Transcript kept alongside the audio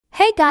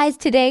Hey guys,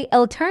 today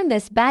I'll turn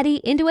this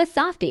baddie into a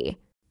softie.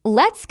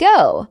 Let's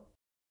go!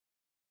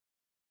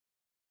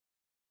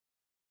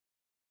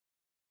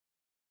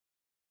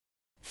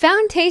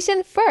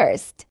 Foundation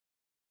first.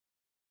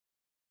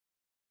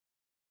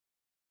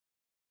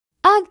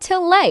 Ugh, too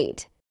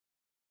late.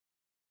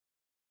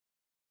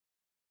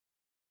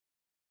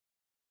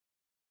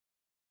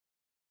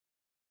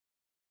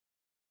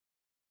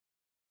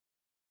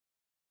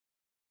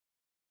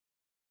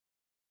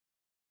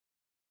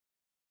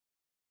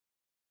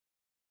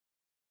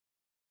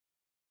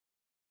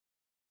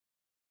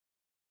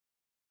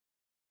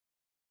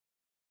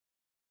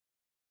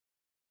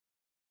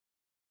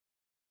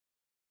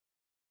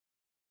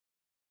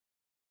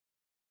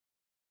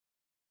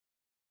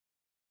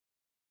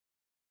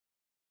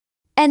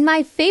 And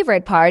my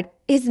favorite part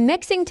is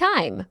mixing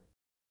time.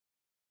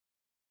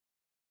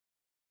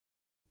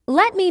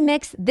 Let me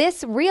mix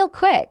this real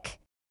quick.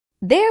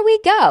 There we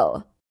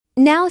go.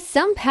 Now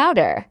some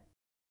powder.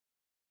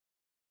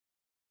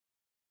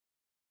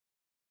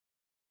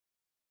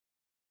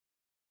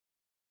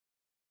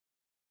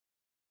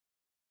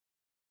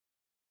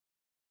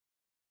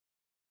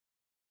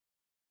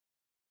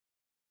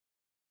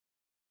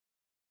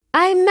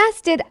 I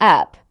messed it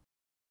up.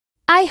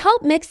 I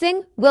hope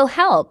mixing will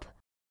help.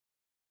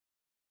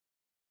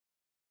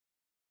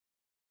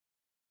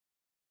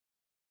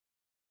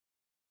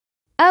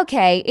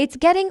 Okay, it's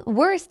getting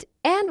worse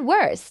and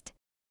worse.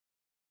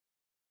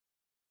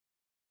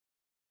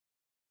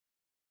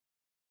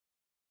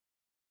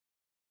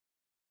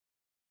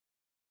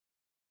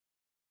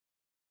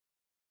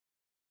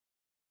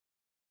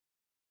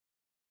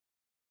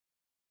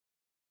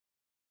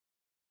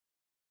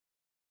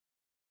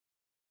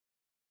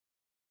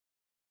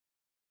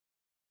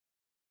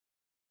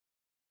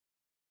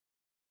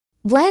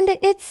 Blend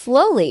it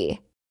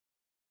slowly.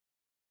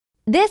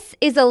 This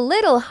is a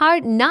little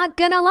hard, not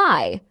gonna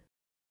lie.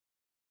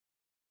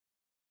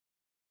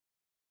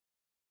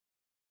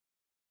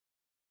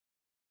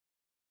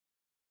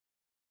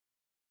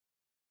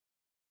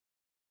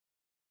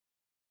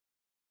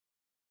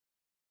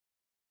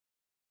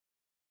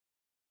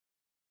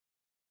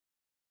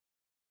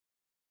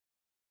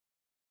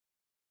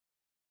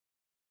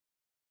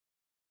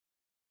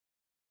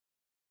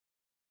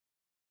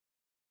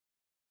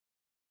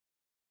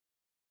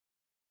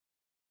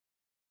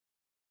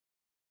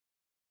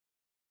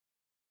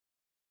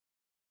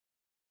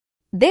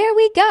 There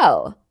we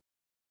go.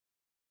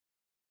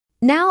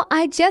 Now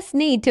I just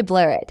need to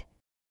blur it.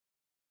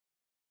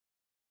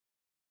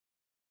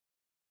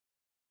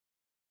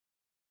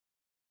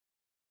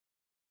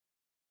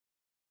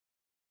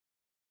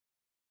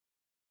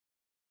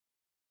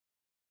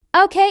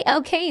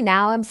 Okay,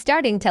 now I'm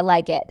starting to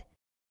like it.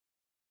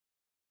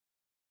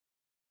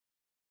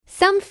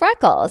 Some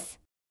freckles.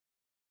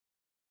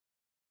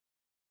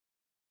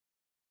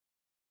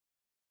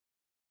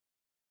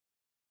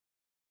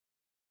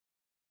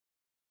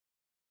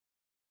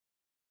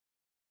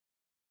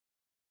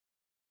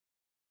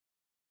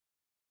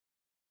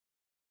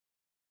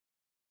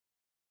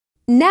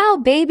 Now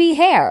baby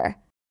hair.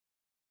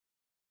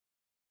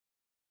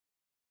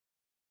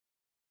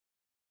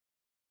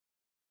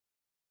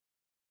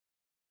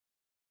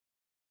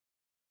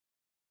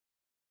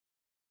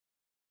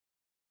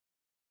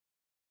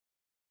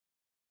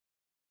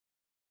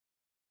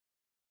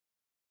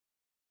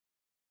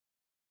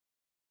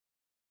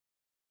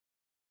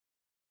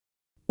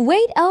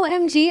 Wait,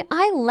 OMG,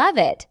 I love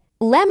it.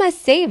 Lemma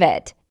save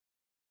it.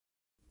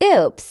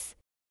 Oops.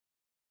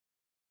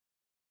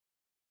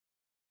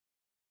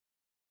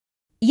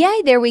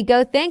 Yay, there we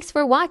go. Thanks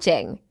for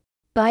watching.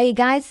 Bye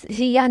guys,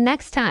 see ya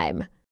next time.